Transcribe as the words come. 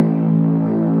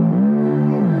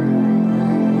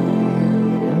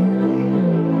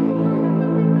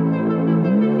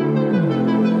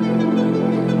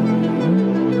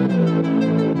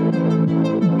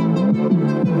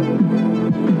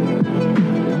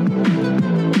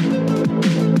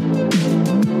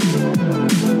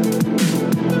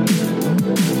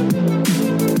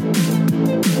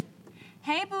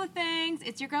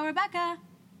Rebecca.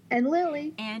 And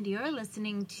Lily. And you're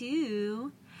listening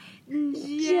to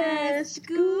Just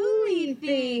Ghouly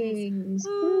Things.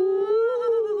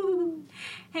 Ooh.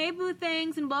 Hey, Boo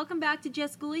Things, and welcome back to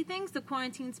Just Ghouly Things, the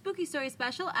Quarantine Spooky Story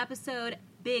Special, episode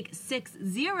Big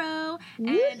 60.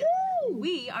 And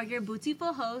we are your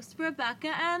beautiful hosts,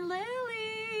 Rebecca and Lily.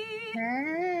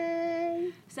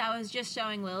 Hey. So I was just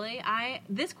showing Lily,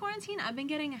 this quarantine, I've been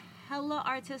getting hella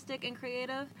artistic and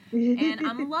creative, and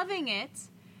I'm loving it.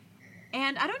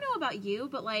 And I don't know about you,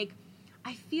 but,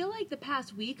 I feel like the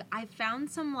past week I found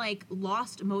some,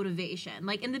 lost motivation.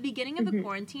 In the beginning of the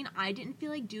quarantine, I didn't feel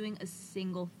like doing a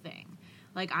single thing.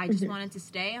 I just wanted to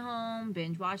stay home,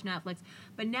 binge watch Netflix.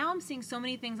 But now I'm seeing so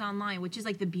many things online, which is,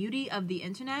 the beauty of the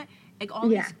internet. All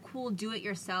these cool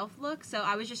do-it-yourself looks. So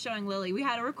I was just showing Lily. We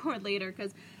had to record later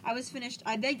because I was finished.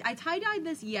 I tie-dyed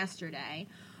this yesterday.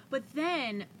 But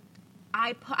then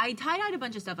I tie-dyed a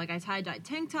bunch of stuff. I tie-dyed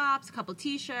tank tops, a couple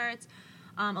T-shirts,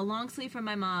 a long sleeve for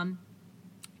my mom.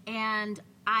 And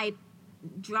I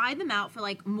dried them out for,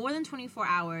 more than 24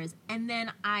 hours. And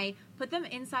then I put them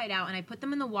inside out, and I put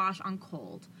them in the wash on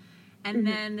cold. And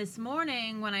then this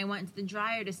morning, when I went into the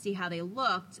dryer to see how they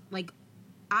looked,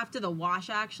 after the wash,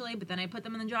 actually, but then I put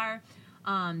them in the dryer,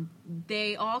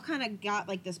 they all kind of got,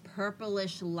 this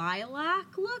purplish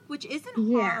lilac look, which isn't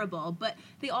horrible, but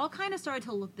they all kind of started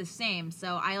to look the same.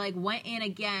 So I, went in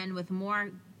again with more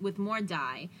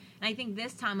dye. And I think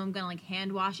this time I'm going to,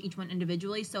 hand wash each one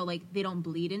individually so, they don't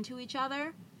bleed into each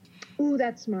other. Ooh,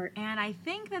 that's smart. And I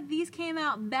think that these came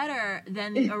out better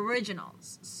than the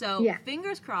originals. So,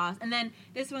 fingers crossed. And then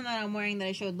this one that I'm wearing that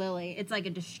I showed Lily, it's a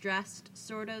distressed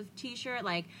sort of T-shirt.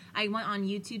 I went on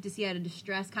YouTube to see how to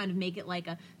distress, kind of make it like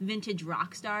a vintage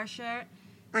rock star shirt.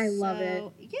 I love it.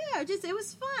 Yeah, it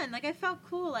was fun. I felt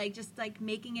cool,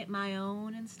 making it my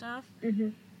own and stuff. Mm-hmm.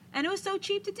 And it was so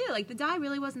cheap to do. The dye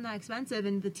really wasn't that expensive,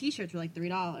 and the T-shirts were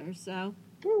 $3, so.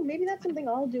 Oh, maybe that's something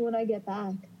I'll do when I get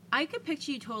back. I could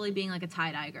picture you totally being a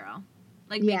tie-dye girl.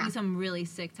 Making some really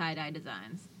sick tie-dye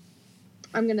designs.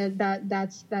 I'm gonna,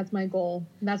 that's my goal.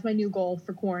 That's my new goal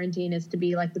for quarantine, is to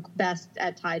be, the best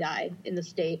at tie-dye in the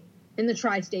state. In the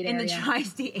tri-state area. In the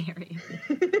tri-state area.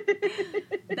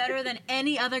 Better than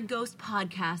any other ghost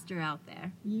podcaster out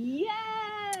there.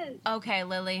 Yes! Okay,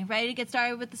 Lily, ready to get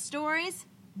started with the stories?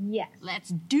 Yes. Let's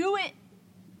do it!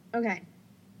 Okay.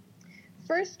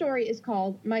 First story is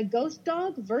called My Ghost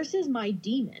Dog versus My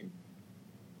Demon.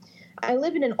 I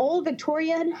live in an old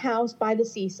Victorian house by the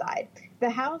seaside. The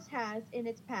house has, in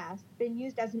its past, been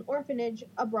used as an orphanage,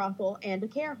 a brothel, and a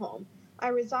care home. I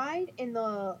reside in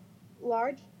the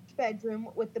large bedroom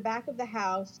with the back of the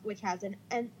house, which has an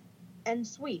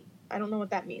ensuite. I don't know what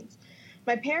that means.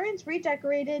 My parents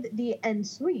redecorated the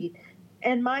ensuite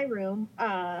and my room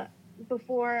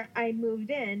before I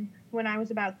moved in when I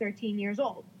was about 13 years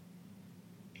old.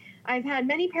 I've had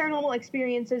many paranormal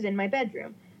experiences in my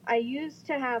bedroom. I used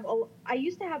to have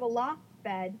a loft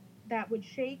bed that would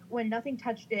shake when nothing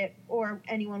touched it or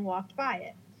anyone walked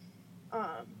by it.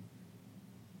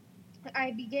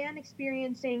 I began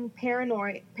experiencing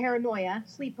paranoia,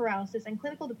 sleep paralysis, and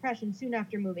clinical depression soon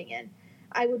after moving in.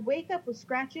 I would wake up with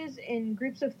scratches in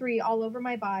groups of 3 all over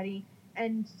my body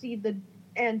and see the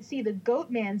goat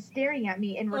man staring at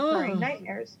me in recurring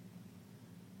nightmares.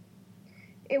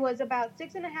 It was about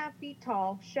 6.5 feet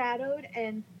tall, shadowed,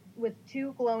 and with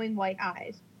 2 glowing white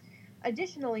eyes.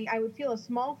 Additionally, I would feel a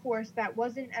small force that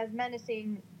wasn't as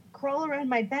menacing crawl around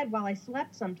my bed while I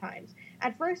slept sometimes.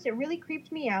 At first, it really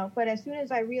creeped me out, but as soon as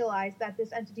I realized that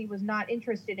this entity was not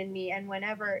interested in me and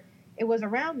whenever it was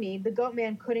around me, the goat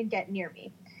man couldn't get near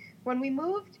me. When we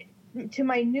moved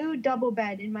my new double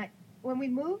bed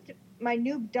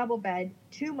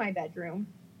to my bedroom,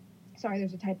 sorry,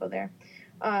 there's a typo there.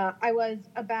 I was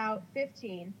about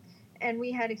 15, and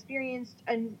we had experienced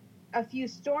a few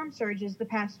storm surges the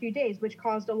past few days, which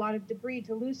caused a lot of debris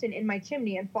to loosen in my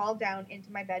chimney and fall down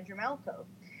into my bedroom alcove.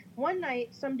 One night,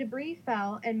 some debris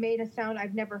fell and made a sound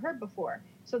I've never heard before,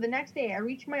 so the next day I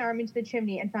reached my arm into the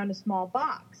chimney and found a small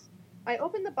box. I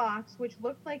opened the box, which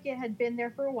looked like it had been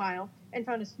there for a while, and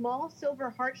found a small silver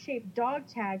heart-shaped dog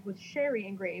tag with Sherry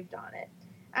engraved on it.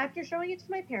 After showing it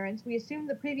to my parents, we assumed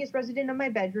the previous resident of my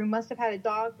bedroom must have had a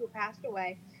dog who passed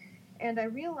away, and I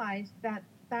realized that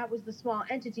was the small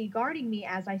entity guarding me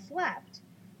as I slept.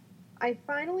 I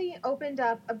finally opened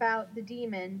up about the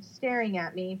demon staring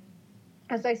at me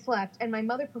as I slept, and my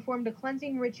mother performed a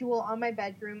cleansing ritual on my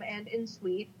bedroom and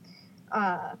ensuite,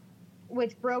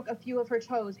 which broke a few of her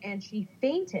toes, and she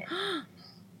fainted.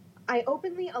 I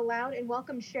openly allowed and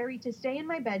welcomed Sherry to stay in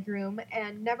my bedroom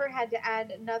and never had to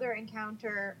add another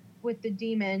encounter with the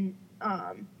demon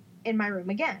in my room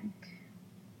again.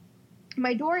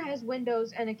 My door has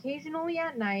windows, and occasionally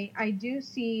at night, I do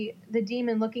see the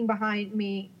demon looking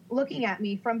at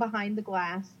me from behind the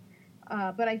glass.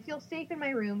 But I feel safe in my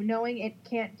room, knowing it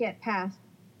can't get past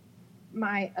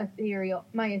my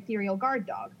ethereal guard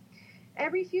dog.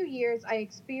 Every few years, I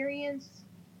experience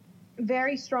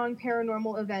very strong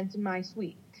paranormal events in my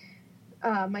suite.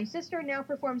 My sister now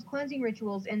performs cleansing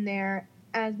rituals in there,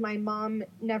 as my mom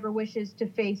never wishes to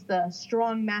face the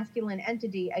strong masculine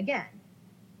entity again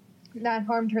that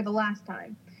harmed her the last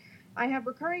time. I have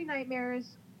recurring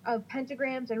nightmares of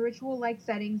pentagrams and ritual-like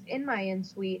settings in my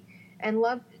in-suite, and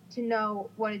love to know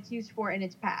what it's used for in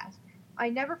its past. I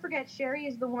never forget Sherry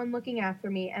is the one looking after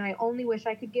me, and I only wish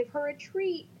I could give her a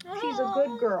treat. She's a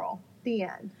good girl. The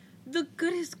end. The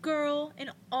goodest girl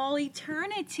in all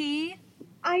eternity.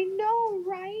 I know,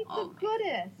 right? The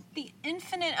goodest. The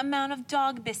infinite amount of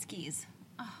dog biscuits.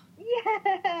 Oh.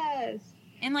 Yes.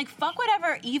 And, like, fuck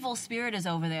whatever evil spirit is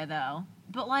over there, though.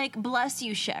 But, like, bless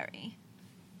you, Sherry.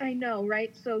 I know,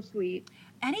 right? So sweet.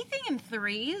 Anything in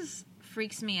threes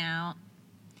freaks me out.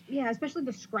 Yeah, especially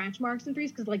the scratch marks in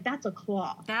threes, because, like, that's a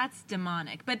claw. That's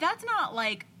demonic. But that's not,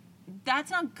 like,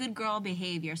 that's not good girl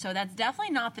behavior. So that's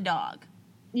definitely not the dog.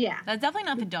 Yeah. That's definitely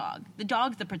not the dog. The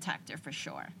dog's the protector, for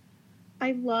sure.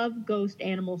 I love ghost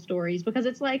animal stories, because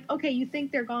it's like, okay, you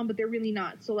think they're gone, but they're really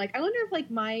not. So, like, I wonder if,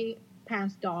 like, my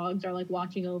past dogs are, like,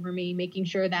 watching over me, making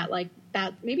sure that, like,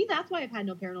 that maybe that's why I've had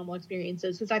no paranormal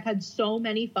experiences, because I've had so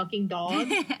many fucking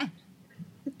dogs.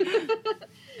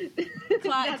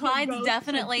 Clyde's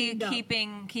definitely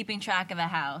keeping track of the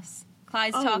house.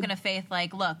 Clyde's talking to Faith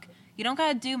like, look, you don't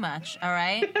gotta do much, all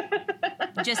right?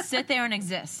 Just sit there and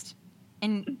exist.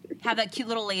 And have that cute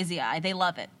little lazy eye. They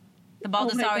love it. The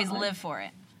Baldessaris live for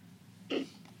it.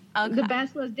 Okay. The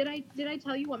best was, did I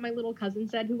tell you what my little cousin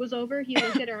said who was over? He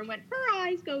looked at her and went, her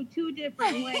eyes go 2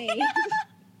 different ways.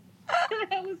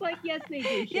 I was like, yes, they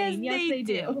do, Shane. Yes, they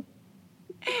do.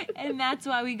 And that's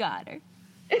why we got her.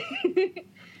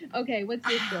 Okay, what's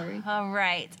your story? All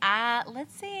right.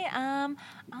 Let's see.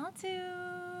 I'll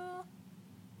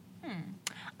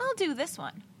do this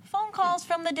one. Phone calls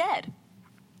from the dead.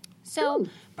 So,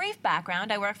 brief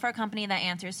background, I work for a company that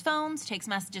answers phones, takes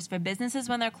messages for businesses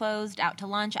when they're closed, out to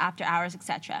lunch, after hours,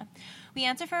 etc. We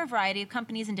answer for a variety of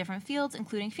companies in different fields,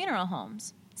 including funeral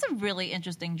homes. It's a really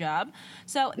interesting job.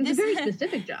 So it's a very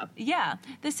specific job. Yeah.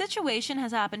 The situation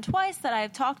has happened twice that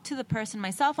I've talked to the person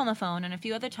myself on the phone and a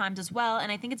few other times as well, and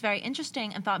I think it's very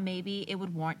interesting and thought maybe it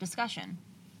would warrant discussion.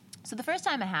 So the first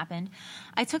time it happened,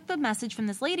 I took the message from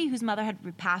this lady whose mother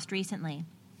had passed recently.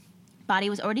 Body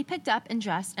was already picked up and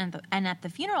dressed, and at the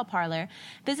funeral parlor,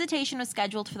 visitation was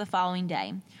scheduled for the following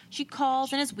day. She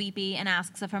calls and is weepy and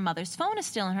asks if her mother's phone is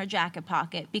still in her jacket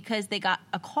pocket because they got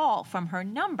a call from her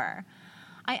number.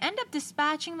 I end up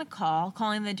dispatching the call,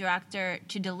 calling the director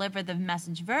to deliver the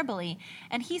message verbally,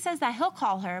 and he says that he'll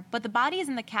call her, but the body is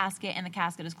in the casket and the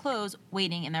casket is closed,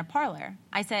 waiting in their parlor.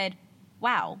 I said,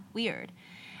 wow, weird.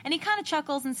 And he kind of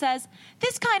chuckles and says,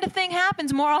 this kind of thing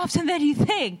happens more often than you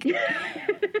think.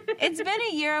 It's been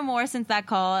a year or more since that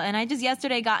call, and I just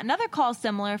yesterday got another call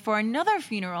similar for another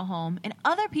funeral home, and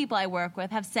other people I work with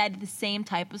have said the same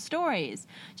type of stories.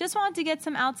 Just wanted to get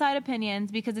some outside opinions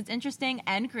because it's interesting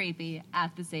and creepy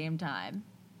at the same time.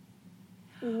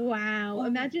 Wow.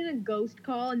 Imagine a ghost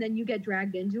call and then you get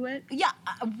dragged into it. Yeah,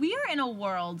 we're in a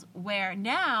world where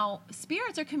now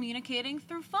spirits are communicating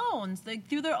through phones, like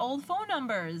through their old phone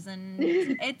numbers. And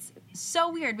it's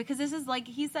so weird because this is, like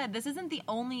he said, this isn't the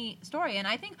only story. And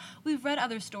I think we've read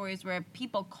other stories where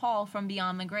people call from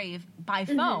beyond the grave by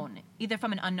phone, either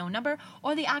from an unknown number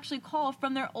or they actually call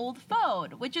from their old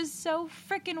phone, which is so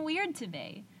freaking weird to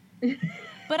me.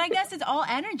 But I guess it's all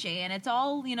energy, and it's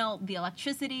all, you know, the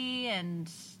electricity,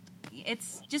 and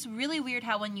it's just really weird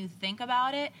how when you think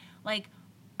about it, like,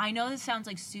 I know this sounds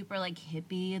like super, like,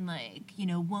 hippie and, like, you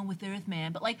know, one with Earth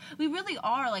Man, but, like, we really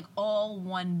are, like, all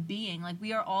one being. Like,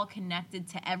 we are all connected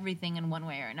to everything in one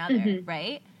way or another,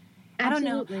 right?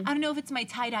 Absolutely. I don't know if it's my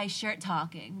tie-dye shirt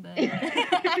talking, but...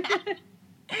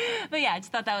 But, yeah, I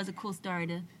just thought that was a cool story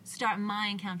to start my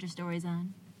encounter stories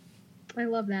on. I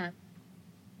love that.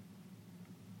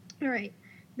 All right.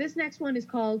 This next one is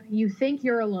called You Think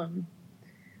You're Alone.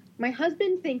 My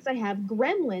husband thinks I have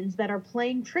gremlins that are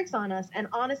playing tricks on us, and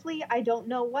honestly, I don't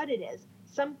know what it is.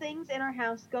 Some things in our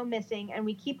house go missing, and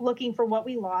we keep looking for what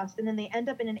we lost, and then they end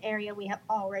up in an area we have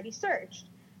already searched.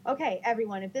 Okay,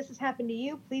 everyone, if this has happened to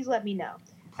you, please let me know.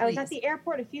 Please. I was at the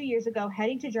airport a few years ago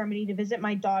heading to Germany to visit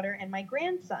my daughter and my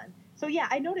grandson. So yeah,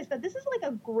 I noticed that this is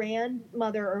like a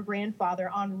grandmother or grandfather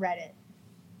on Reddit.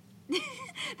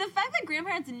 The fact that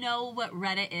grandparents know what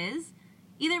Reddit is,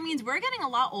 either means we're getting a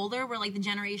lot older where, like, the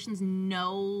generations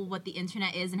know what the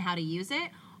internet is and how to use it,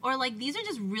 or, like, these are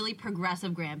just really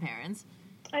progressive grandparents.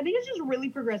 I think it's just really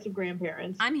progressive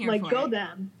grandparents. I'm here like, for go it.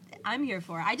 them. I'm here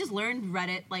for it. I just learned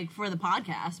Reddit, like, for the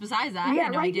podcast. Besides that, I Yeah,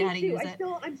 had no right, idea me how to too. use it.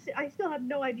 I still have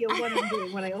no idea what I'm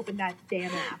doing when I open that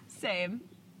damn app. Same.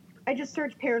 I just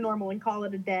search paranormal and call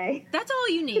it a day. That's all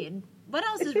you need. What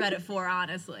else is Reddit for,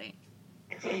 honestly?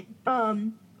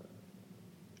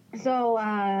 So,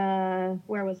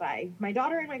 where was I? My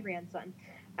daughter and my grandson.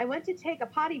 I went to take a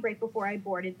potty break before I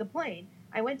boarded the plane.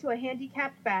 I went to a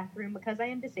handicapped bathroom because I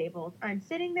am disabled. I'm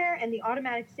sitting there and the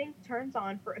automatic sink turns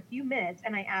on for a few minutes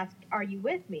and I ask, "Are you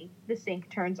with me?" The sink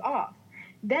turns off.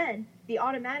 Then the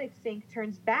automatic sink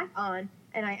turns back on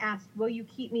and I asked, "Will you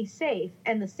keep me safe?"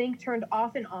 And the sink turned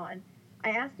off and on. I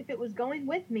asked if it was going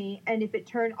with me and if it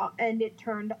turned off, and it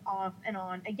turned off and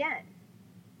on again.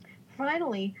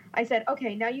 Finally, I said,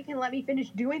 "Okay, now you can let me finish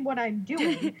doing what I'm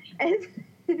doing."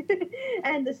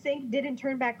 And the sink didn't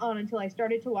turn back on until I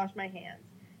started to wash my hands.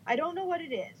 I don't know what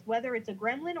it is, whether it's a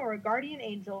gremlin or a guardian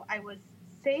angel. I was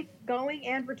safe going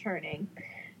and returning.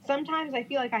 Sometimes I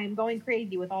feel like I am going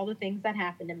crazy with all the things that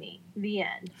happen to me. The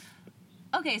end.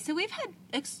 Okay, so we've had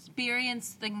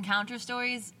experienced encounter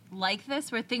stories like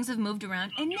this where things have moved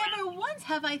around, and never once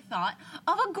have I thought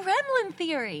of a gremlin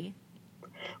theory.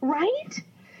 Right?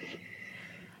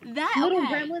 That Little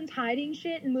okay. gremlins hiding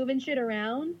shit and moving shit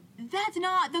around. That's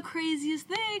not the craziest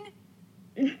thing.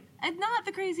 It's not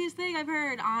the craziest thing I've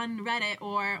heard on Reddit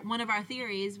or one of our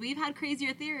theories. We've had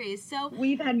crazier theories, so...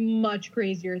 We've had much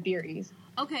crazier theories.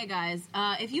 Okay, guys,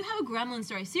 if you have a gremlin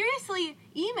story, seriously,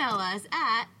 email us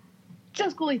at...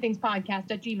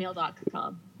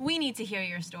 justcoollythingspodcast@gmail.com. We need to hear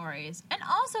your stories. And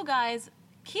also, guys,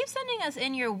 keep sending us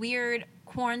in your weird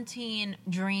quarantine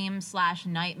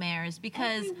dreams/nightmares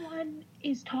because... Everyone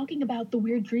is talking about the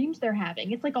weird dreams they're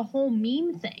having. It's like a whole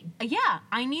meme thing. Yeah,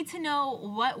 I need to know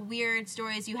what weird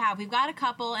stories you have. We've got a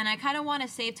couple, and I kind of want to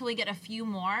save till we get a few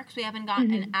more because we haven't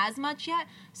gotten as much yet.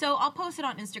 So I'll post it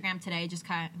on Instagram today, just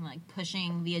kind of like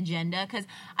pushing the agenda because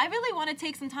I really want to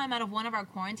take some time out of one of our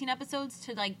quarantine episodes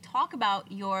to like talk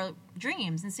about your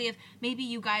dreams and see if maybe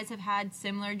you guys have had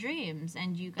similar dreams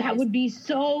and you guys... That would be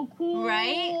so cool.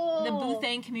 Right? The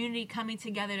Boothang community coming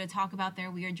together to talk about their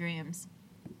weird dreams.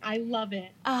 I love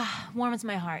it. Warms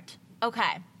my heart.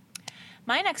 Okay.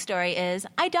 My next story is,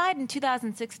 I died in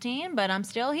 2016, but I'm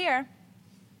still here.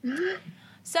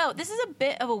 So this is a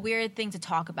bit of a weird thing to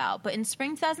talk about, but in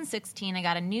spring 2016, I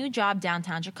got a new job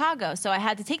downtown Chicago, so I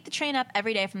had to take the train up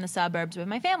every day from the suburbs where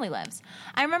my family lives.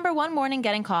 I remember one morning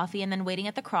getting coffee and then waiting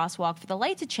at the crosswalk for the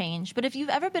light to change, but if you've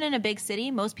ever been in a big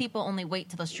city, most people only wait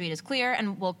till the street is clear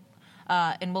and will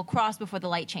cross before the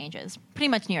light changes. Pretty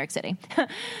much New York City.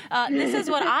 This is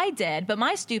what I did, but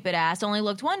my stupid ass only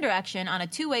looked one direction on a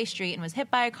two-way street and was hit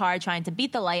by a car trying to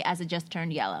beat the light as it just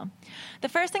turned yellow. The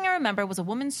first thing I remember was a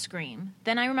woman's scream.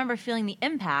 Then I remember feeling the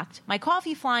impact, my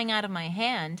coffee flying out of my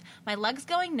hand, my legs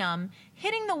going numb,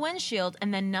 hitting the windshield,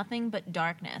 and then nothing but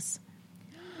darkness.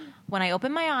 When I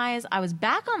opened my eyes, I was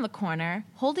back on the corner,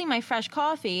 holding my fresh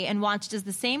coffee, and watched as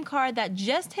the same car that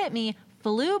just hit me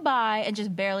flew by and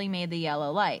just barely made the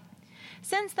yellow light.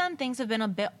 Since then, things have been a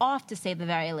bit off, to say the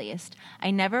very least. I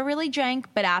never really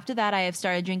drank, but after that I have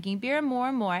started drinking beer more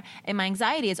and more, and my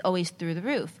anxiety is always through the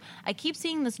roof. I keep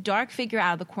seeing this dark figure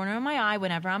out of the corner of my eye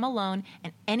whenever I'm alone,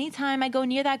 and anytime I go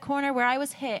near that corner where I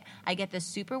was hit, I get this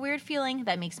super weird feeling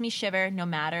that makes me shiver no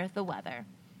matter the weather.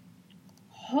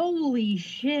 Holy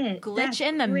shit. Glitch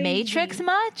in the Matrix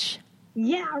much?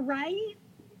 Yeah, right?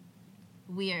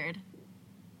 Weird.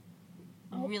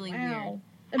 Oh, really wow. weird.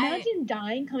 Imagine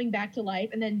dying, coming back to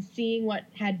life, and then seeing what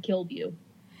had killed you.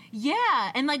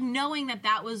 Yeah, and like knowing that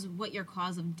that was what your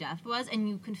cause of death was, and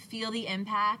you can feel the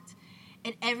impact,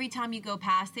 and every time you go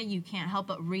past it, you can't help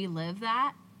but relive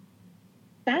that.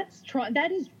 That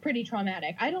is pretty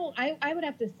traumatic. I would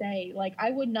have to say, like,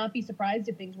 I would not be surprised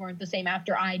if things weren't the same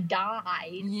after I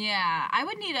died. Yeah, I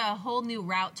would need a whole new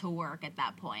route to work at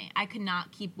that point. I could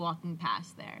not keep walking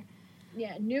past there.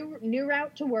 Yeah, new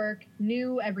route to work,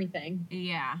 new everything.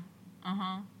 Yeah.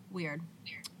 Weird.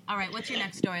 All right, what's your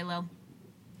next story, Lil?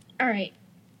 All right.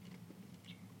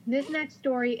 This next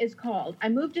story is called, I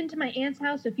moved into my aunt's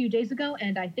house a few days ago,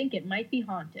 and I think it might be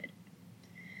haunted.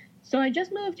 So I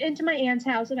just moved into my aunt's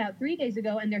house about 3 days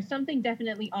ago, and there's something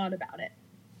definitely odd about it.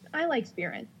 I like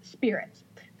spirits.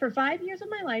 For 5 years of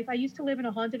my life, I used to live in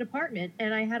a haunted apartment,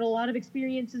 and I had a lot of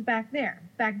experiences back there.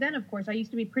 Back then, of course, I used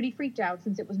to be pretty freaked out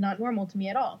since it was not normal to me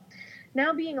at all.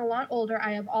 Now being a lot older,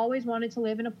 I have always wanted to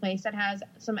live in a place that has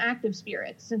some active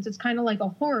spirits, since it's kind of like a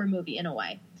horror movie in a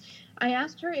way. I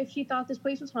asked her if she thought this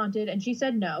place was haunted, and she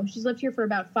said no. She's lived here for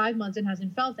about 5 months and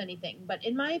hasn't felt anything, but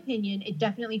in my opinion, it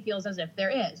definitely feels as if there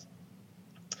is.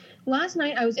 Last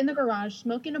night, I was in the garage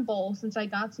smoking a bowl since I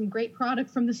got some great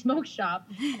product from the smoke shop,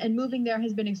 and moving there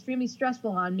has been extremely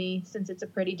stressful on me since it's a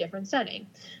pretty different setting.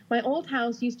 My old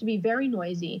house used to be very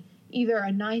noisy, either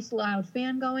a nice loud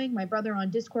fan going, my brother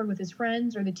on Discord with his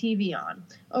friends, or the TV on.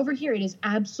 Over here, it is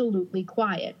absolutely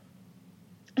quiet,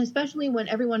 especially when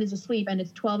everyone is asleep and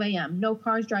it's 12 a.m. No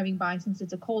cars driving by since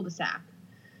it's a cul-de-sac.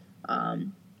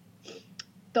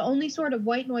 The only sort of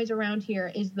white noise around here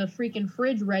is the freaking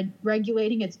fridge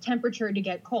regulating its temperature to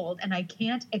get cold, and I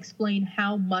can't explain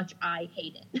how much I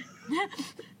hate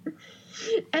it.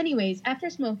 Anyways, after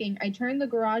smoking, I turn the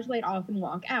garage light off and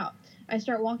walk out. I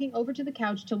start walking over to the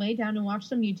couch to lay down and watch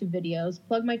some YouTube videos,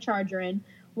 plug my charger in,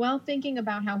 while thinking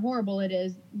about how horrible it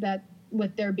is that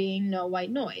with there being no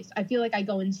white noise. I feel like I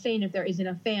go insane if there isn't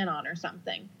a fan on or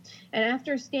something. And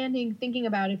after standing thinking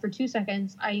about it for 2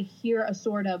 seconds, I hear a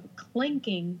sort of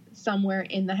clinking somewhere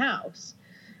in the house.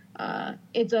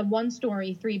 It's a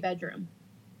 1-story, 3-bedroom.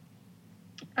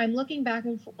 I'm looking back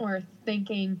and forth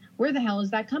thinking, where the hell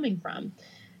is that coming from?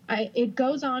 It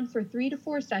goes on for 3 to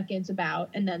 4 seconds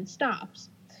about and then stops.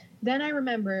 Then I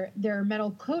remember there are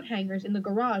metal coat hangers in the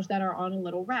garage that are on a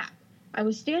little rack. I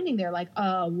was standing there like,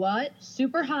 what?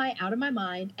 Super high, out of my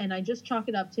mind, and I just chalk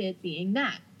it up to it being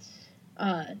that.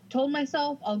 Told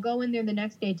myself I'll go in there the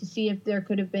next day to see if there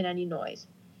could have been any noise.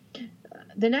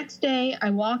 The next day, I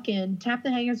walk in, tap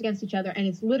the hangers against each other, and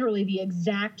it's literally the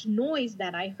exact noise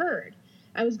that I heard.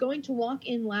 I was going to walk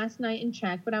in last night and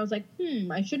check, but I was like,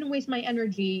 I shouldn't waste my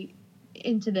energy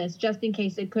into this just in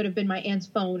case it could have been my aunt's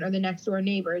phone or the next door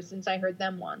neighbors since I heard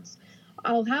them once.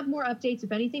 I'll have more updates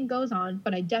if anything goes on,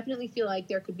 but I definitely feel like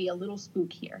there could be a little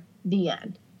spook here. The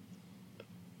end.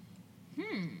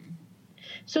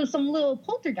 So some little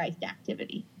poltergeist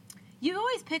activity. You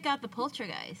always pick out the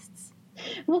poltergeists.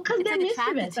 Well, because they're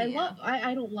mischievous.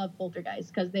 I don't love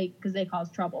poltergeists because they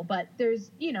cause trouble. But there's,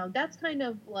 that's kind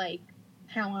of like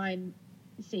how I'm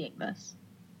seeing this.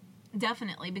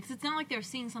 Definitely, because it's not like they're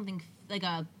seeing something like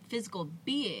a physical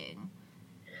being.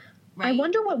 Right. I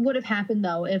wonder what would have happened,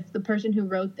 though, if the person who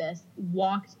wrote this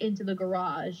walked into the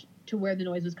garage to where the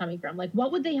noise was coming from. Like,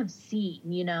 what would they have seen,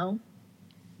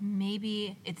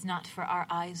 Maybe it's not for our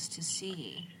eyes to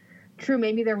see. True,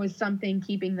 maybe there was something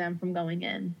keeping them from going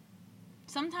in.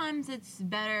 Sometimes it's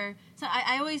better. So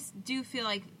I always do feel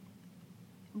like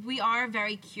we are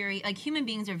very curious. Like, human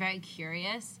beings are very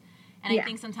curious. And I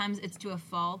think sometimes it's to a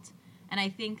fault. And I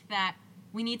think that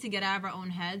we need to get out of our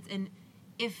own heads and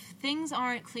if things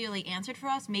aren't clearly answered for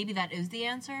us, maybe that is the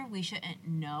answer. We shouldn't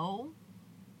know.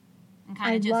 And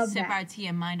kind of just sip our tea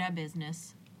and mind our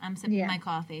business. I'm sipping my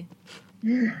coffee.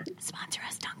 Sponsor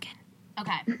us, Duncan.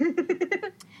 Okay.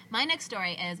 My next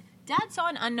story is, Dad saw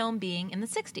an unknown being in the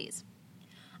 60s.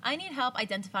 I need help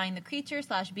identifying the creature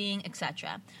 / being,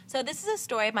 etc. So this is a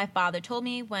story my father told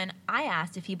me when I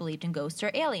asked if he believed in ghosts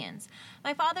or aliens.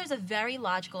 My father is a very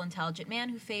logical, intelligent man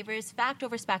who favors fact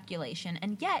over speculation,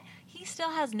 and yet he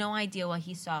still has no idea what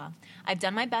he saw. I've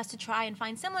done my best to try and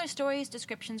find similar stories,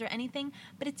 descriptions, or anything,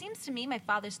 but it seems to me my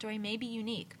father's story may be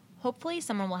unique. Hopefully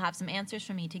someone will have some answers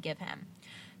for me to give him.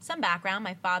 Some background,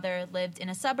 my father lived in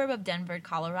a suburb of Denver,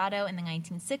 Colorado in the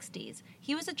 1960s.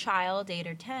 He was a child, 8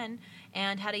 or 10,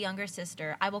 and had a younger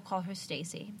sister. I will call her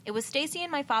Stacy. It was Stacy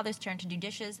and my father's turn to do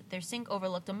dishes. Their sink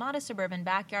overlooked a modest suburban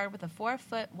backyard with a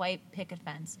 4-foot white picket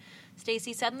fence.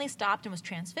 Stacy suddenly stopped and was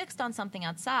transfixed on something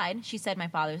outside. She said my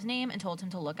father's name and told him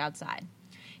to look outside.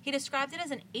 He described it as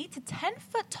an 8 to 10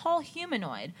 foot tall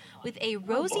humanoid with a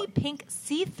rosy pink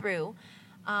see-through,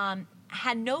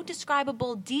 had no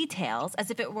describable details, as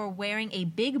if it were wearing a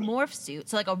big morph suit.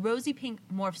 So like a rosy pink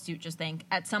morph suit, just think,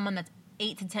 at someone that's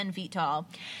 8 to 10 feet tall.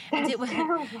 And it was,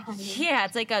 yeah,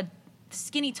 it's like a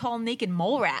skinny, tall, naked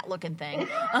mole rat looking thing.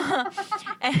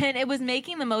 And it was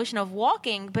making the motion of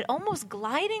walking, but almost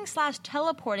gliding /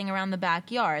 teleporting around the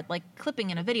backyard, like clipping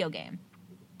in a video game.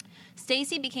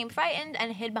 Stacy became frightened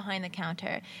and hid behind the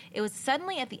counter. It was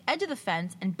suddenly at the edge of the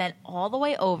fence and bent all the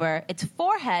way over. Its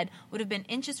forehead would have been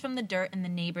inches from the dirt in the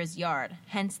neighbor's yard,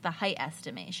 hence the height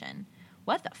estimation.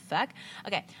 What the fuck?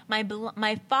 Okay,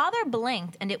 my father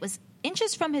blinked, and it was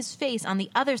inches from his face on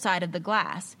the other side of the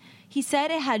glass. He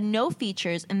said it had no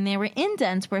features, and there were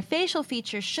indents where facial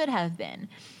features should have been.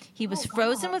 He was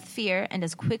frozen with fear, and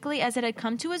as quickly as it had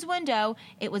come to his window,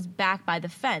 it was back by the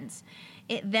fence.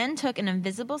 It then took an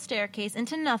invisible staircase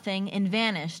into nothing and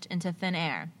vanished into thin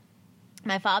air.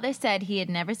 My father said he had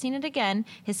never seen it again,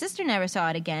 his sister never saw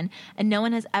it again, and no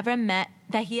one he ever met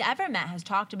has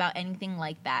talked about anything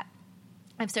like that.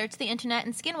 I've searched the internet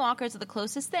and skinwalkers are the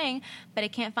closest thing, but I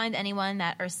can't find anyone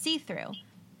that are see-through.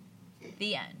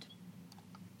 The end.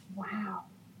 Wow.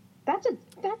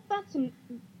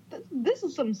 This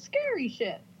is some scary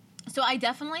shit. So I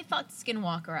definitely thought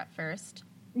skinwalker at first.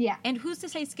 Yeah. And who's to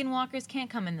say skinwalkers can't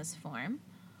come in this form?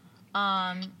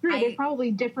 There's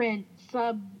probably different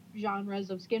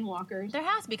sub-genres of skinwalkers. There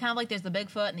has to be, kind of like there's the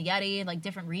Bigfoot and the Yeti, like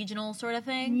different regional sort of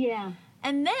thing. Yeah.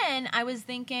 And then I was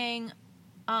thinking,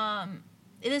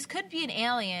 this could be an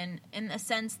alien in the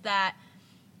sense that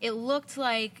it looked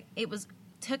like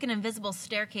took an invisible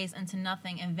staircase into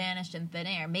nothing and vanished in thin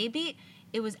air. Maybe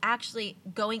it was actually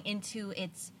going into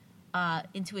its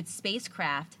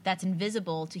spacecraft that's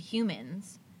invisible to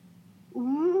humans.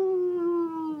 Ooh.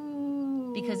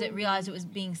 Because it realized it was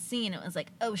being seen. It was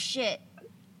like, oh shit,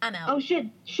 I'm out. Oh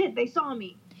shit, they saw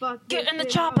me. Fuck. Get in the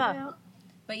chopper.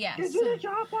 But yeah. Get in the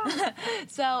chopper.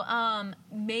 So,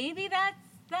 maybe that's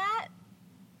that.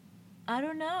 I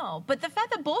don't know. But the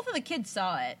fact that both of the kids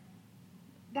saw it.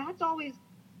 That's always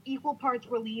equal parts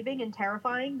relieving and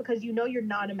terrifying because you know you're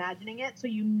not imagining it, so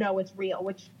you know it's real,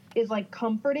 which is like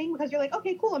comforting because you're like,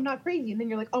 okay, cool, I'm not crazy. And then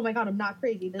you're like, oh my God, I'm not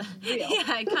crazy. This is real. Yeah,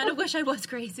 I kind of wish I was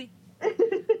crazy.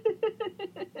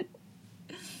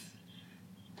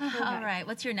 Okay. All right,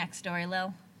 what's your next story,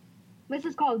 Lil? This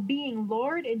is called Being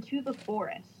Lured into the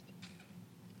Forest.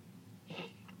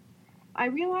 I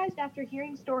realized after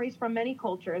hearing stories from many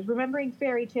cultures, remembering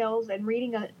fairy tales, and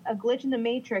reading a Glitch in the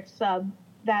Matrix sub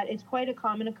that it's quite a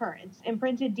common occurrence,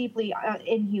 imprinted deeply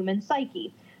in human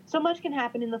psyche. So much can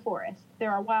happen in the forest.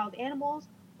 There are wild animals,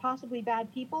 possibly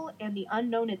bad people, and the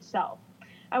unknown itself.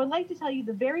 I would like to tell you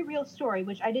the very real story,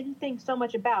 which I didn't think so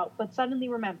much about, but suddenly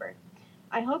remembered.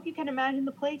 I hope you can imagine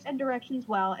the place and directions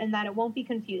well, and that it won't be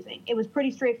confusing. It was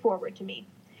pretty straightforward to me.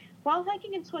 While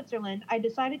hiking in Switzerland, I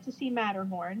decided to see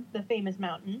Matterhorn, the famous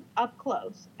mountain, up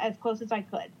close as I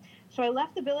could. So I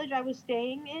left the village I was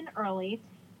staying in early,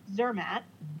 Zermatt,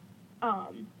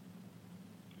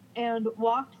 and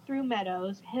walked through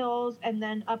meadows, hills, and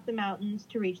then up the mountains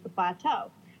to reach the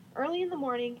plateau. Early in the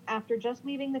morning, after just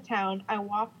leaving the town, I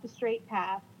walked the straight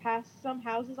path, past some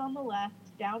houses on the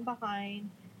left, down behind,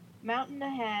 mountain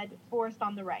ahead, forest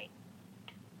on the right.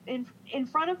 In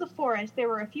front of the forest, there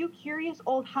were a few curious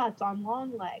old huts on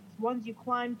long legs, ones you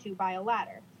climbed to by a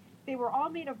ladder. They were all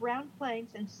made of round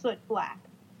planks and soot black.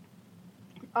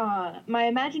 My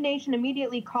imagination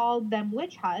immediately called them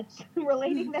witch huts,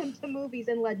 relating them to movies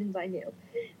and legends I knew.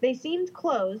 They seemed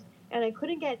closed, and I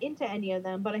couldn't get into any of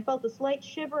them, but I felt a slight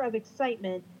shiver of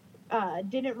excitement. I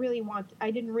didn't really want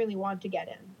to get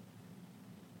in.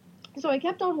 So I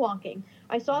kept on walking.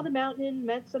 I saw the mountain,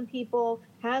 met some people,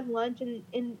 had lunch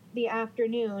in the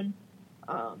afternoon,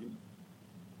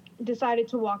 decided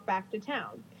to walk back to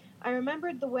town. I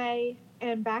remembered the way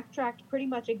and backtracked pretty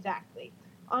much exactly.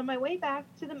 On my way back,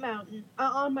 the mountain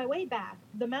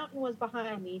was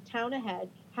behind me, town ahead,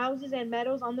 houses and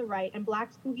meadows on the right, and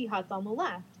black spooky huts on the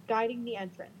left, guiding the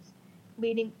entrance,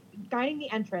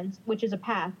 which is a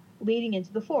path leading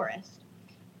into the forest.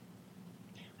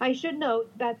 I should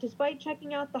note that despite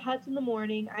checking out the huts in the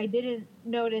morning, I didn't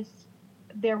notice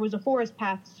there was a forest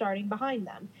path starting behind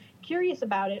them. Curious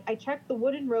about it, I checked the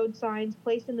wooden road signs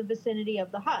placed in the vicinity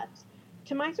of the huts.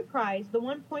 To my surprise, the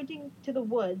one pointing to the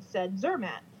woods said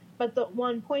Zermatt, but the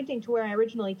one pointing to where I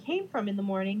originally came from in the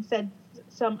morning said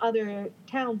some other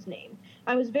town's name.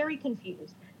 I was very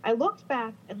confused. I looked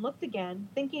back and looked again,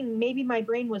 thinking maybe my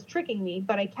brain was tricking me,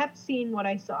 but I kept seeing what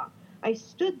I saw. I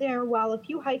stood there while a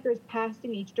few hikers passed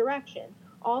in each direction.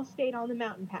 All stayed on the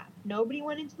mountain path. Nobody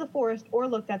went into the forest or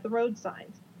looked at the road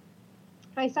signs.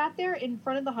 I sat there in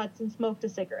front of the huts and smoked a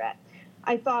cigarette.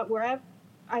 I thought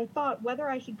whether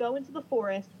I should go into the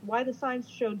forest, why the signs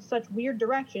showed such weird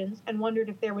directions, and wondered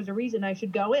if there was a reason I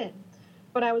should go in.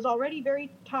 But I was already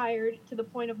very tired to the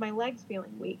point of my legs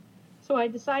feeling weak. So I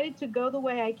decided to go the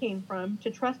way I came from, to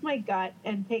trust my gut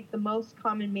and take the most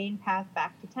common main path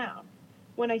back to town.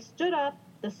 When I stood up,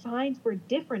 the signs were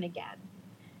different again.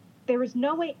 There was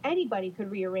no way anybody could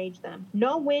rearrange them,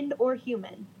 no wind or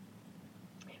human.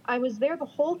 I was there the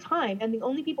whole time, and the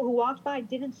only people who walked by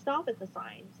didn't stop at the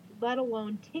signs, let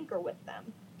alone tinker with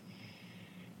them.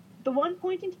 The one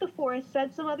pointing to the forest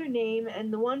said some other name,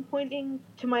 and the one pointing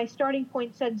to my starting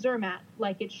point said Zermatt,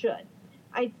 like it should.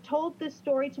 I told this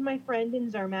story to my friend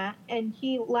in Zermatt, and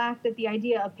he laughed at the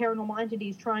idea of paranormal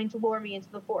entities trying to lure me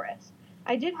into the forest.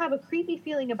 I did have a creepy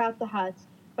feeling about the huts,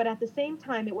 but at the same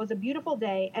time it was a beautiful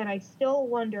day, and I still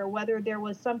wonder whether there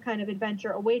was some kind of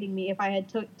adventure awaiting me if I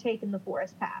had taken the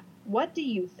forest path. What do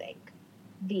you think?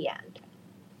 The end.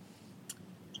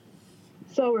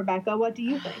 So, Rebecca, what do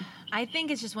you think? I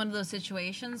think it's just one of those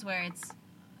situations where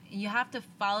you have to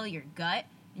follow your gut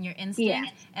and your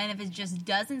instinct, and if it just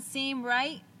doesn't seem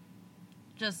right,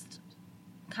 just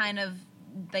kind of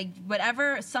like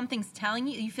whatever something's telling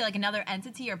you, you feel like another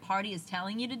entity or party is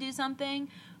telling you to do something,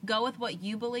 go with what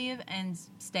you believe and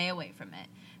stay away from it.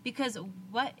 Because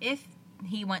what if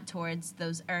he went towards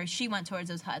those, or she went towards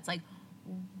those huts? Like,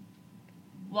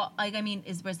 well, like, I mean,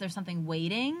 was there something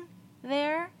waiting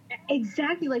there?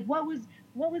 Exactly. Like, what was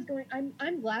going?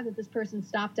 I'm glad that this person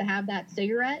stopped to have that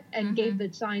cigarette and gave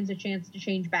the signs a chance to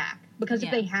change back. Because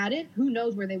if they hadn't, who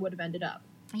knows where they would have ended up.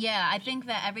 Yeah, I think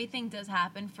that everything does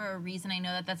happen for a reason. I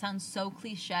know that sounds so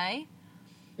cliche,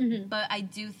 but I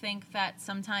do think that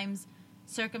sometimes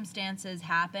circumstances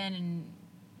happen and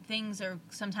things are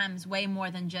sometimes way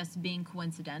more than just being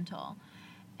coincidental.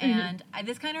 And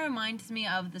this kind of reminds me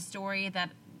of the story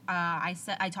that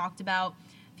I talked about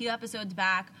a few episodes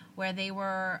back, where they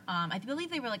were, I believe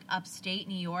they were like upstate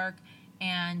New York,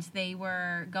 and they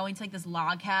were going to like this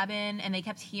log cabin, and they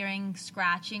kept hearing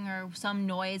scratching or some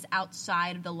noise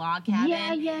outside of the log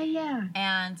cabin. Yeah.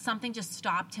 And something just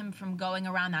stopped him from going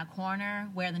around that corner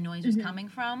where the noise was coming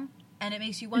from. And it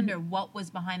makes you wonder what was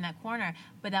behind that corner.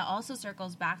 But that also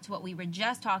circles back to what we were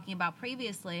just talking about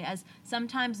previously, as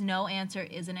sometimes no answer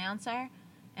is an answer,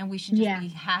 and we should just be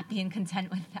happy and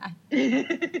content with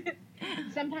that.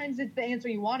 Sometimes it's the answer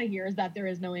you want to hear is that there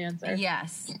is no answer.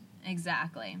 Yes,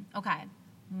 exactly. Okay,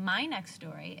 my next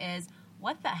story is,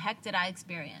 what the heck did I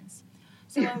experience?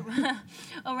 So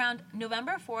around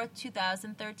November 4th,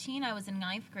 2013, I was in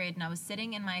 9th grade, and I was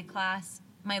sitting in my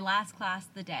last class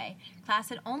of the day. Class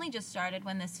had only just started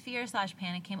when this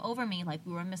fear/panic came over me, like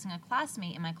we were missing a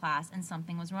classmate in my class and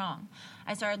something was wrong.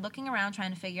 I started looking around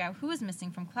trying to figure out who was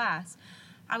missing from class.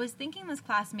 I was thinking this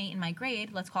classmate in my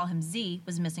grade, let's call him Z,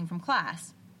 was missing from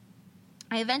class.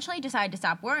 I eventually decided to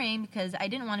stop worrying because I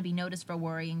didn't want to be noticed for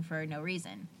worrying for no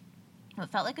reason. What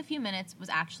felt like a few minutes was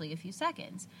actually a few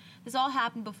seconds. This all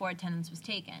happened before attendance was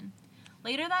taken.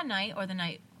 Later that night, or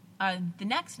the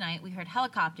next night, we heard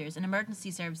helicopters and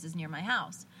emergency services near my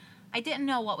house. I didn't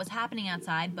know what was happening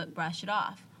outside, but brushed it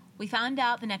off. We found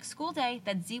out the next school day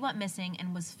that Z went missing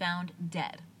and was found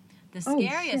dead. The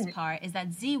scariest part is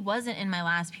that Z wasn't in my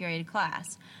last period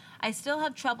class. I still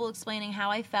have trouble explaining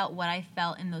how I felt what I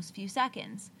felt in those few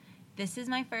seconds. This is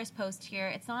my first post here.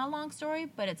 It's not a long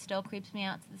story, but it still creeps me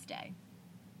out to this day.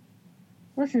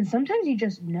 Listen, sometimes you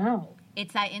just know.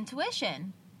 It's that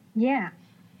intuition. Yeah.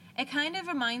 It kind of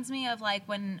reminds me of like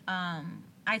when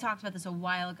I talked about this a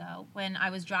while ago, when I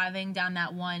was driving down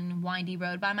that one windy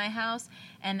road by my house,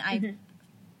 and I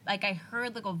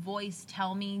heard like a voice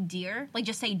tell me deer, like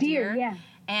just say deer. Yeah.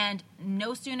 And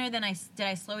no sooner than did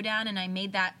I slow down and I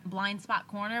made that blind spot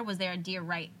corner, was there a deer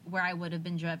right where I would have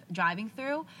been driving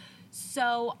through.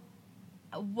 So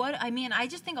I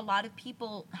just think a lot of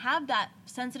people have that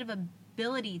sensitive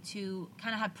ability to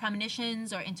kind of have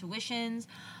premonitions or intuitions.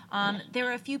 There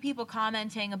were a few people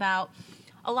commenting about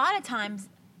a lot of times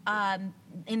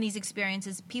in these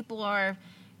experiences, people are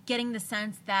getting the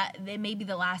sense that it may be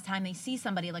the last time they see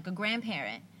somebody, like a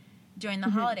grandparent, during the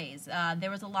holidays. There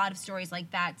was a lot of stories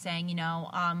like that saying,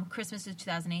 Christmas of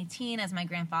 2018, as my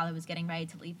grandfather was getting ready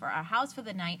to leave for our house for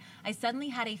the night, I suddenly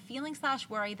had a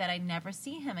feeling/worry that I'd never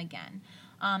see him again.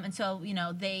 And so,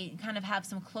 they kind of have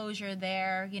some closure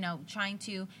there, trying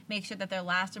to make sure that their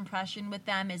last impression with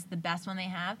them is the best one they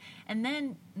have. And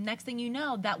then next thing you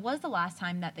know, that was the last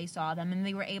time that they saw them, and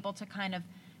they were able to kind of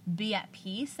be at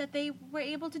peace that they were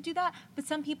able to do that. But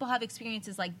some people have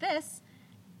experiences like this,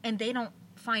 and they don't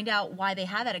find out why they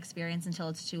had that experience until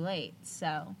it's too late.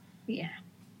 So yeah.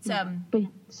 But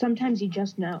sometimes you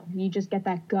just know. You just get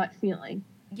that gut feeling.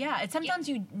 Yeah, and sometimes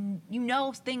you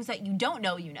know things that you don't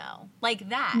know like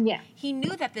that. Yeah. He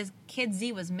knew that this kid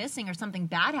Z was missing or something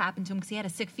bad happened to him because he had a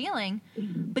sick feeling,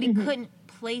 but he couldn't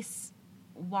place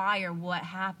why or what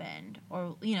happened,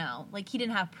 or, like he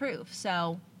didn't have proof.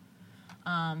 So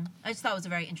I just thought it was a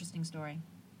very interesting story.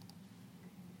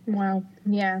 Wow.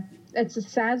 Yeah. It's a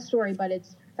sad story, but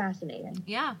it's fascinating.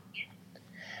 Yeah.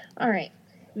 All right.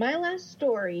 My last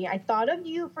story, I thought of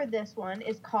you for this one,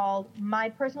 is called My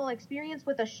Personal Experience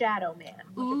with a Shadow Man,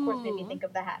 which of course made me think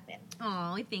of the Hat Man.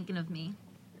 Oh, you're thinking of me.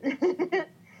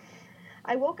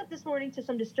 I woke up this morning to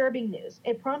some disturbing news.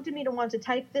 It prompted me to want to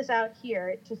type this out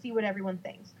here to see what everyone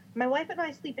thinks. My wife and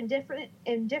I sleep in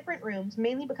different rooms,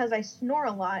 mainly because I snore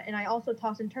a lot and I also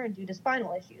toss and turn due to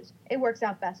spinal issues. It works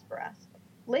out best for us.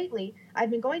 Lately, I've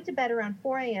been going to bed around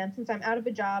 4 a.m. since I'm out of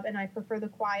a job and I prefer the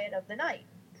quiet of the night.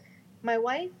 My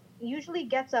wife usually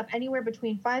gets up anywhere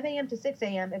between 5 a.m. to 6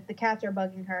 a.m. if the cats are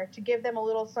bugging her to give them a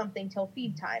little something till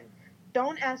feed time.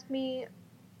 Don't ask me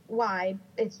why,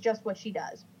 it's just what she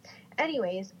does.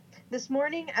 Anyways, this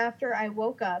morning after I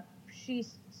woke up, she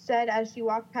said as she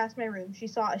walked past my room, she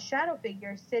saw a shadow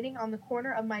figure sitting on the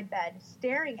corner of my bed,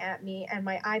 staring at me, and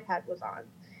my iPad was on.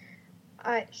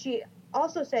 She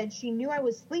also said she knew I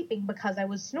was sleeping because I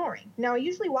was snoring. Now, I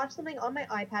usually watch something on my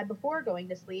iPad before going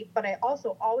to sleep, but I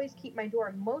also always keep my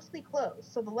door mostly closed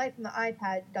so the light from the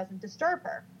iPad doesn't disturb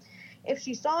her. If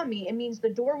she saw me, it means the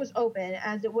door was open,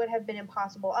 as it would have been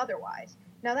impossible otherwise.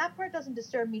 Now, that part doesn't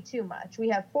disturb me too much. We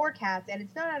have 4 cats, and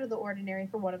it's not out of the ordinary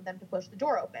for one of them to push the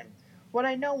door open. What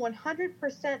I know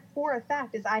 100% for a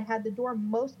fact is I had the door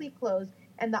mostly closed,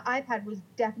 and the iPad was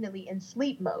definitely in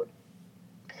sleep mode.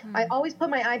 I always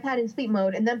put my iPad in sleep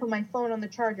mode and then put my phone on the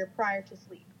charger prior to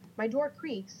sleep. My door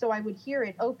creaks, so I would hear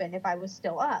it open if I was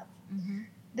still up. Mm-hmm.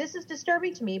 This is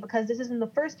disturbing to me because this isn't the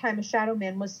first time a shadow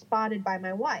man was spotted by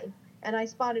my wife, and I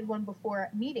spotted one before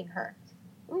meeting her.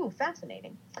 Ooh,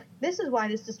 fascinating. This is why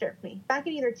this disturbs me. Back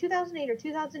in either 2008 or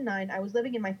 2009, I was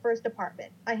living in my first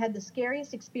apartment. I had the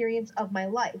scariest experience of my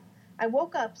life. I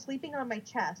woke up sleeping on my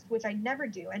chest, which I never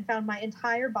do, and found my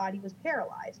entire body was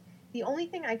paralyzed. The only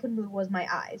thing I could move was my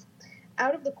eyes.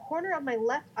 Out of the corner of my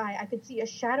left eye, I could see a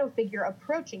shadow figure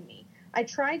approaching me. I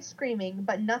tried screaming,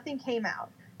 but nothing came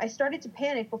out. I started to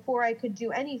panic before I could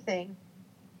do anything,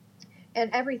 and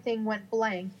everything went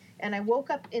blank, and I woke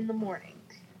up in the morning.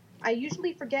 I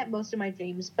usually forget most of my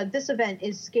dreams, but this event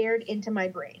is scared into my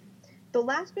brain. The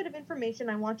last bit of information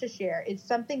I want to share is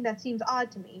something that seems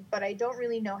odd to me, but I don't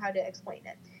really know how to explain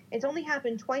it. It's only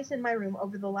happened twice in my room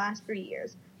over the last 3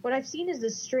 years. What I've seen is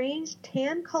this strange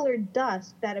tan-colored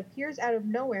dust that appears out of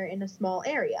nowhere in a small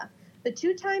area. The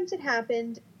 2 times it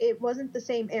happened, it wasn't the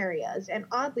same areas, and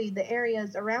oddly, the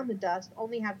areas around the dust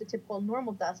only have the typical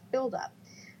normal dust buildup.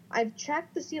 I've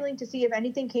checked the ceiling to see if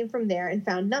anything came from there and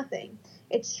found nothing.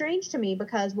 It's strange to me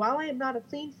because while I am not a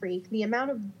clean freak, the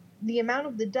amount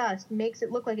of the dust makes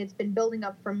it look like it's been building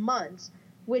up for months,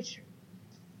 which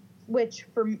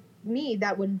for me,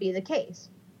 that wouldn't be the case.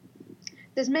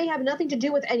 This may have nothing to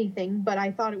do with anything, but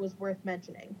I thought it was worth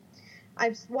mentioning.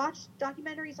 I've watched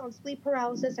documentaries on sleep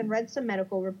paralysis and read some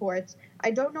medical reports.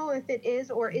 I don't know if it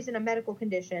is or isn't a medical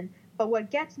condition, but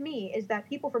what gets me is that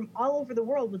people from all over the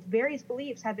world with various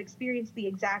beliefs have experienced the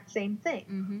exact same thing.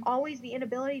 Mm-hmm. Always the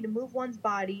inability to move one's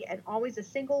body, and always a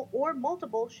single or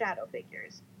multiple shadow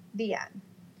figures. The end.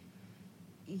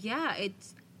 Yeah,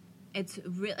 it's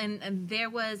real, and there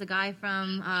was a guy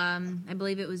from I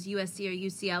believe it was USC or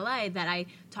UCLA that I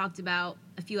talked about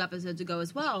a few episodes ago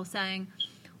as well, saying,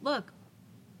 look,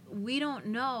 we don't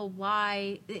know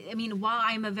why. I mean, while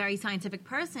I'm a very scientific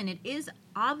person, it is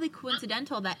oddly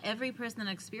coincidental that every person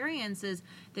that experiences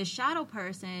the shadow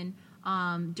person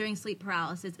during sleep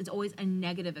paralysis is always a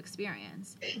negative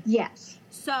experience. Yes.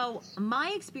 So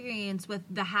my experience with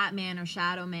the Hat Man or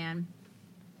Shadow Man,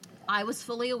 I was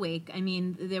fully awake. I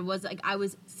mean, there was I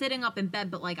was sitting up in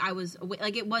bed, but I was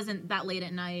awake. It wasn't that late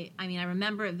at night. I mean, I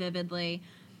remember it vividly.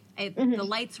 The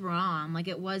lights were on.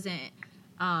 It wasn't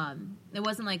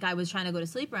like I was trying to go to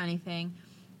sleep or anything.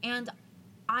 And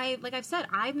I've said,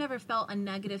 I've never felt a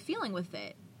negative feeling with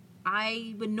it.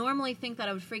 I would normally think that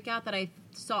I would freak out that I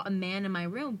saw a man in my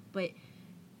room, but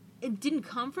it didn't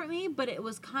comfort me, but it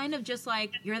was kind of just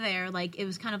you're there. It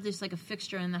was kind of just like a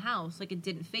fixture in the house. It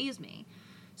didn't faze me.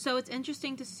 So it's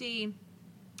interesting to see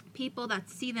people that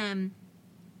see them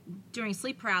during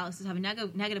sleep paralysis have a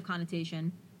negative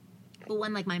connotation. But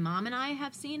when my mom and I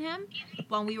have seen him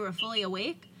when we were fully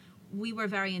awake, we were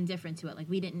very indifferent to it.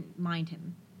 We didn't mind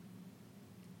him.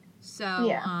 So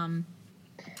yeah.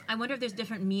 I wonder if there's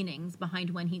different meanings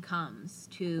behind when he comes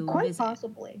to Quite visit.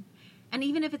 possibly. And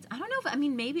even if it's, I don't know if,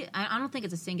 maybe, I don't think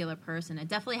it's a singular person. It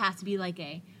definitely has to be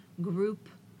a group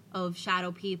of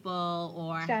shadow people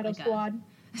or Shadow Squad.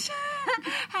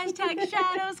 Hashtag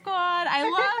Shadow Squad. I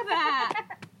love that.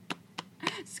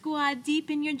 Squad deep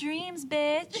in your dreams,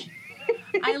 bitch.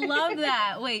 I love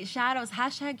that. Wait, shadows.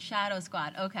 Hashtag Shadow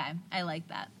Squad. Okay, I like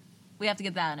that. We have to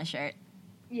get that on a shirt.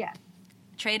 Yeah.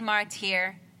 Trademarked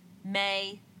here,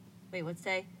 May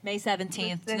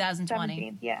 17th, 2020.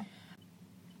 17th, yeah.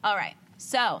 All right.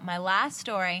 So my last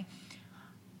story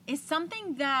is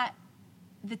something that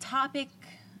the topic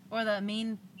or the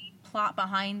main plot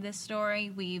behind this story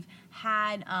we've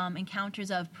had encounters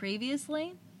of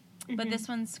previously, but this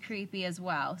one's creepy as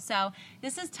well. So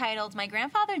this is titled, "My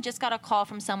grandfather just got a call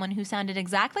from someone who sounded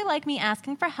exactly like me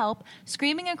asking for help,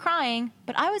 screaming and crying,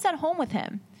 but I was at home with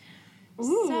him."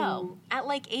 Ooh. So, at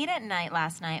like 8 at night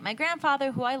last night, my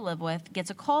grandfather, who I live with, gets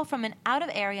a call from an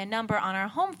out-of-area number on our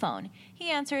home phone.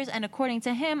 He answers, and according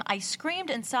to him, I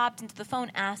screamed and sobbed into the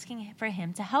phone asking for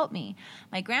him to help me.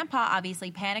 My grandpa,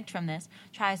 obviously panicked from this,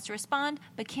 tries to respond,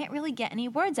 but can't really get any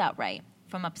words out right.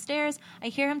 From upstairs, I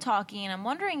hear him talking, and I'm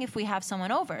wondering if we have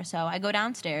someone over. So I go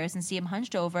downstairs and see him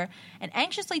hunched over and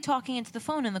anxiously talking into the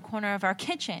phone in the corner of our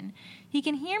kitchen. He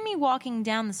can hear me walking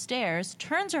down the stairs,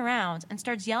 turns around, and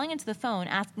starts yelling into the phone,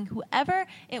 asking whoever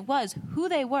it was who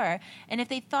they were and if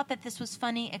they thought that this was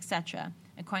funny, etc.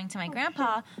 According to my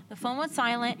grandpa, the phone was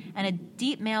silent, and a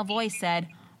deep male voice said,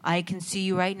 "I can see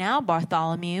you right now,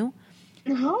 Bartholomew."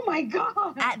 Oh my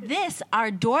God. At this, our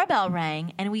doorbell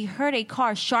rang, and we heard a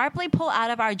car sharply pull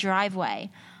out of our driveway.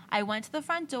 I went to the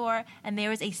front door, and there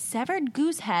was a severed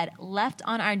goose head left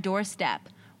on our doorstep.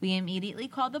 We immediately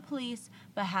called the police,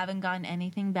 but haven't gotten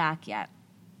anything back yet.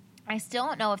 I still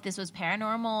don't know if this was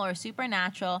paranormal or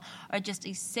supernatural or just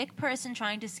a sick person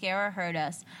trying to scare or hurt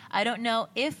us. I don't know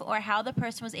if or how the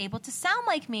person was able to sound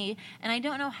like me, and I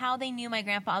don't know how they knew my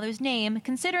grandfather's name,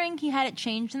 considering he had it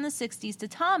changed in the 60s to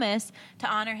Thomas to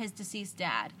honor his deceased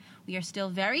dad. We are still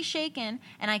very shaken,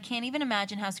 and I can't even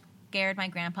imagine how scared my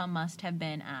grandpa must have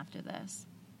been after this.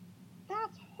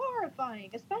 That's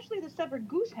horrifying, especially the severed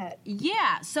goose head.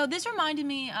 Yeah, so this reminded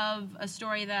me of a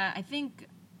story that I think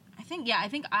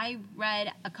I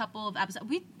read a couple of episodes.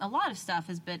 A lot of stuff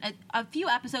has been, a few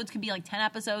episodes could be like 10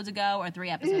 episodes ago or 3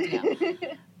 episodes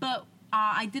ago. But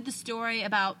I did the story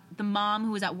about the mom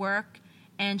who was at work,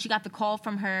 and she got the call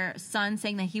from her son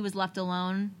saying that he was left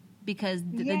alone because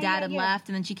the dad had left,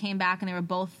 and then she came back and they were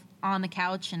both on the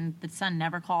couch, and the son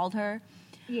never called her.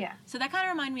 Yeah. So that kind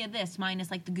of reminded me of this,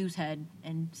 minus like the goose head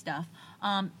and stuff.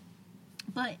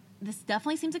 But this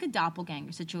definitely seems like a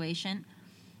doppelganger situation.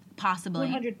 Possibly.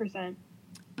 100%.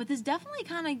 But this definitely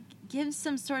kind of gives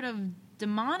some sort of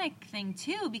demonic thing,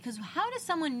 too, because how does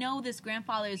someone know this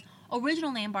grandfather's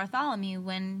original name, Bartholomew,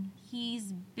 when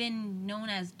he's been known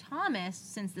as Thomas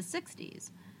since the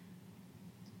 60s?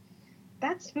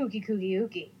 That's spooky kooky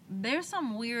ooky. There's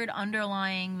some weird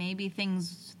underlying, maybe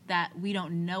things that we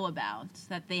don't know about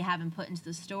that they haven't put into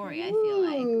the story, I feel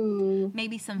like.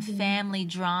 Maybe some family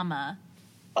drama.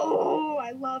 Oh,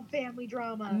 I love family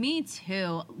drama. Me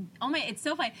too. Oh my, it's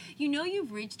so funny. You know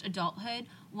you've reached adulthood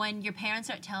when your parents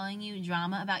start telling you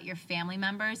drama about your family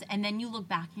members, and then you look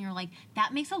back and you're like,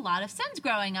 that makes a lot of sense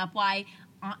growing up, why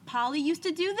Aunt Polly used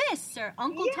to do this, or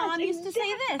Uncle Tom used to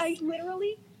say this. I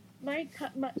literally,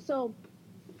 so,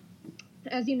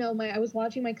 as you know, I was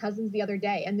watching my cousins the other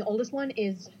day, and the oldest one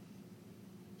is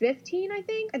 15, I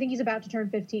think. I think he's about to turn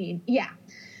 15. Yeah.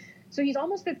 So he's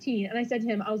almost 15, and I said to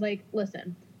him, I was like,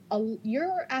 listen,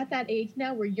 you're at that age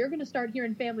now where you're going to start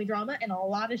hearing family drama, and a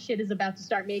lot of shit is about to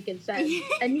start making sense.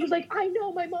 And he was like, I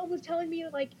know, my mom was telling me,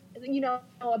 like, you know,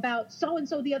 about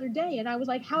so-and-so the other day, and I was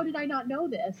like, how did I not know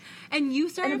this? And you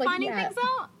started finding things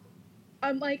out?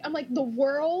 I'm like, the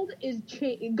world is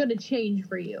going to change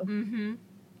for you. Mm-hmm.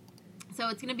 So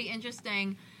it's going to be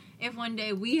interesting if one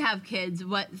day we have kids,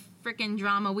 what freaking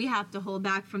drama we have to hold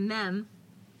back from them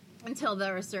until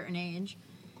they're a certain age.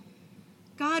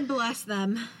 God bless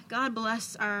them. God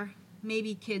bless our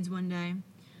maybe kids one day.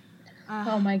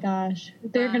 Oh my gosh.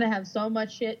 They're going to have so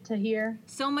much shit to hear.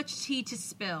 So much tea to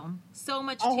spill. So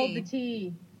much I'll tea. hold the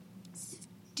tea.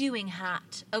 Stewing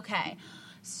hot. Okay.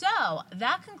 So,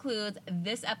 that concludes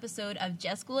this episode of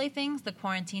Just Ghoulie Things, the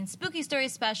Quarantine Spooky Story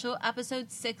Special,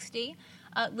 episode 60.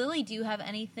 Lily, do you have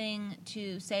anything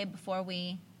to say before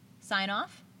we sign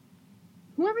off?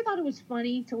 Whoever thought it was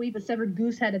funny to leave a severed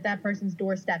goose head at that person's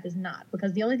doorstep is not,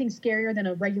 because the only thing scarier than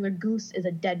a regular goose is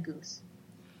a dead goose.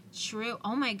 True.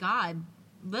 Oh my God.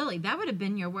 Lily, that would have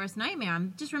been your worst nightmare.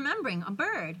 I'm just remembering a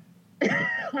bird. I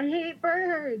hate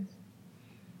birds.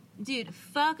 Dude,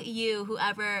 fuck you,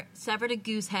 whoever severed a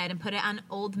goose head and put it on an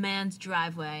old man's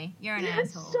driveway. You're an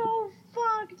asshole. So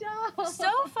fucked up.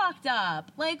 So fucked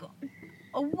up. Like,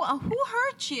 who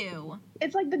hurt you?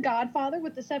 It's like The Godfather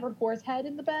with the severed horse head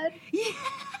in the bed. Yeah.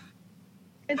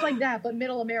 It's like that, but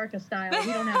middle America style.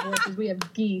 We don't have horses, we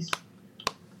have geese.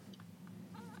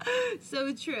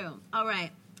 So true. All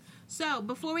right. So,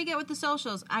 before we get with the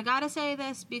socials, I gotta say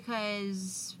this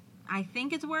because I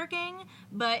think it's working,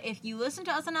 but if you listen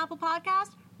to us on Apple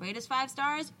Podcasts, rate us 5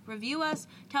 stars, review us,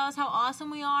 tell us how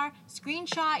awesome we are,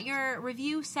 screenshot your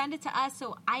review, send it to us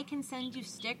so I can send you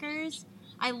stickers.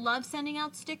 I love sending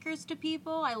out stickers to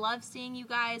people. I love seeing you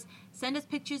guys send us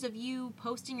pictures of you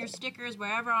posting your stickers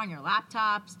wherever on your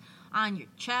laptops. on your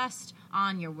chest,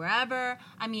 on your wherever.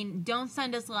 I mean, don't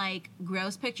send us, like,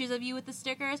 gross pictures of you with the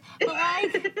stickers, but,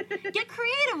 like, get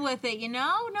creative with it, you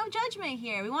know? No judgment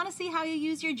here. We want to see how you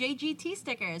use your JGT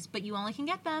stickers, but you only can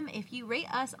get them if you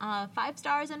rate us 5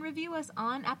 stars and review us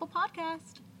on Apple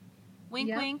Podcast. Wink,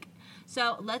 Yep. wink.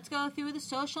 So let's go through the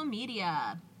social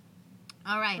media.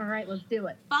 All right. All right, let's do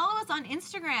it. Follow us on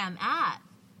Instagram at...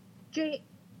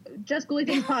 Just Ghoulie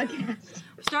Things Podcast.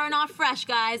 We're starting off fresh,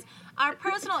 guys. Our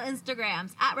personal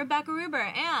Instagrams at Rebecca Ruber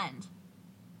and...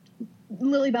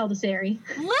 Lily Baldessari.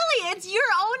 Lily, it's your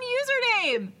own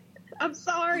username. I'm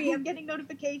sorry. I'm getting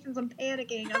notifications. I'm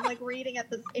panicking. I'm like reading at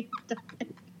the same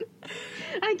time.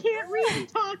 I can't read and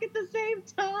talk at the same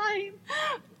time.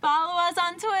 Follow us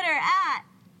on Twitter at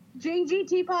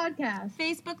JGT Podcast.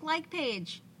 Facebook like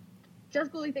page,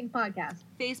 Just Ghoulie Things Podcast.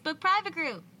 Facebook private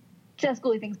group. Just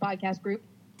Ghoulie Things Podcast group.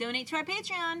 Donate to our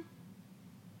Patreon.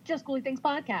 Just Ghoulie Things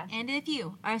Podcast. And if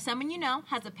you or someone you know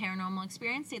has a paranormal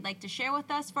experience they'd like to share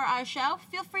with us for our show,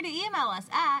 feel free to email us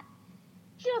at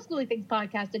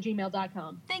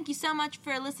JustGhouliethingspodcast@gmail.com. Thank you so much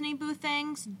for listening, Boo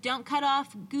Things. Don't cut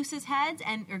off Goose's heads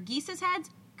or Geese's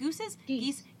heads. Goose's?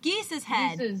 Geese's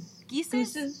head.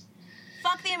 Geese's?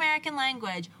 Fuck the American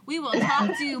language. We will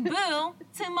talk to Boo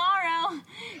tomorrow.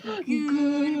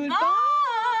 Goodbye.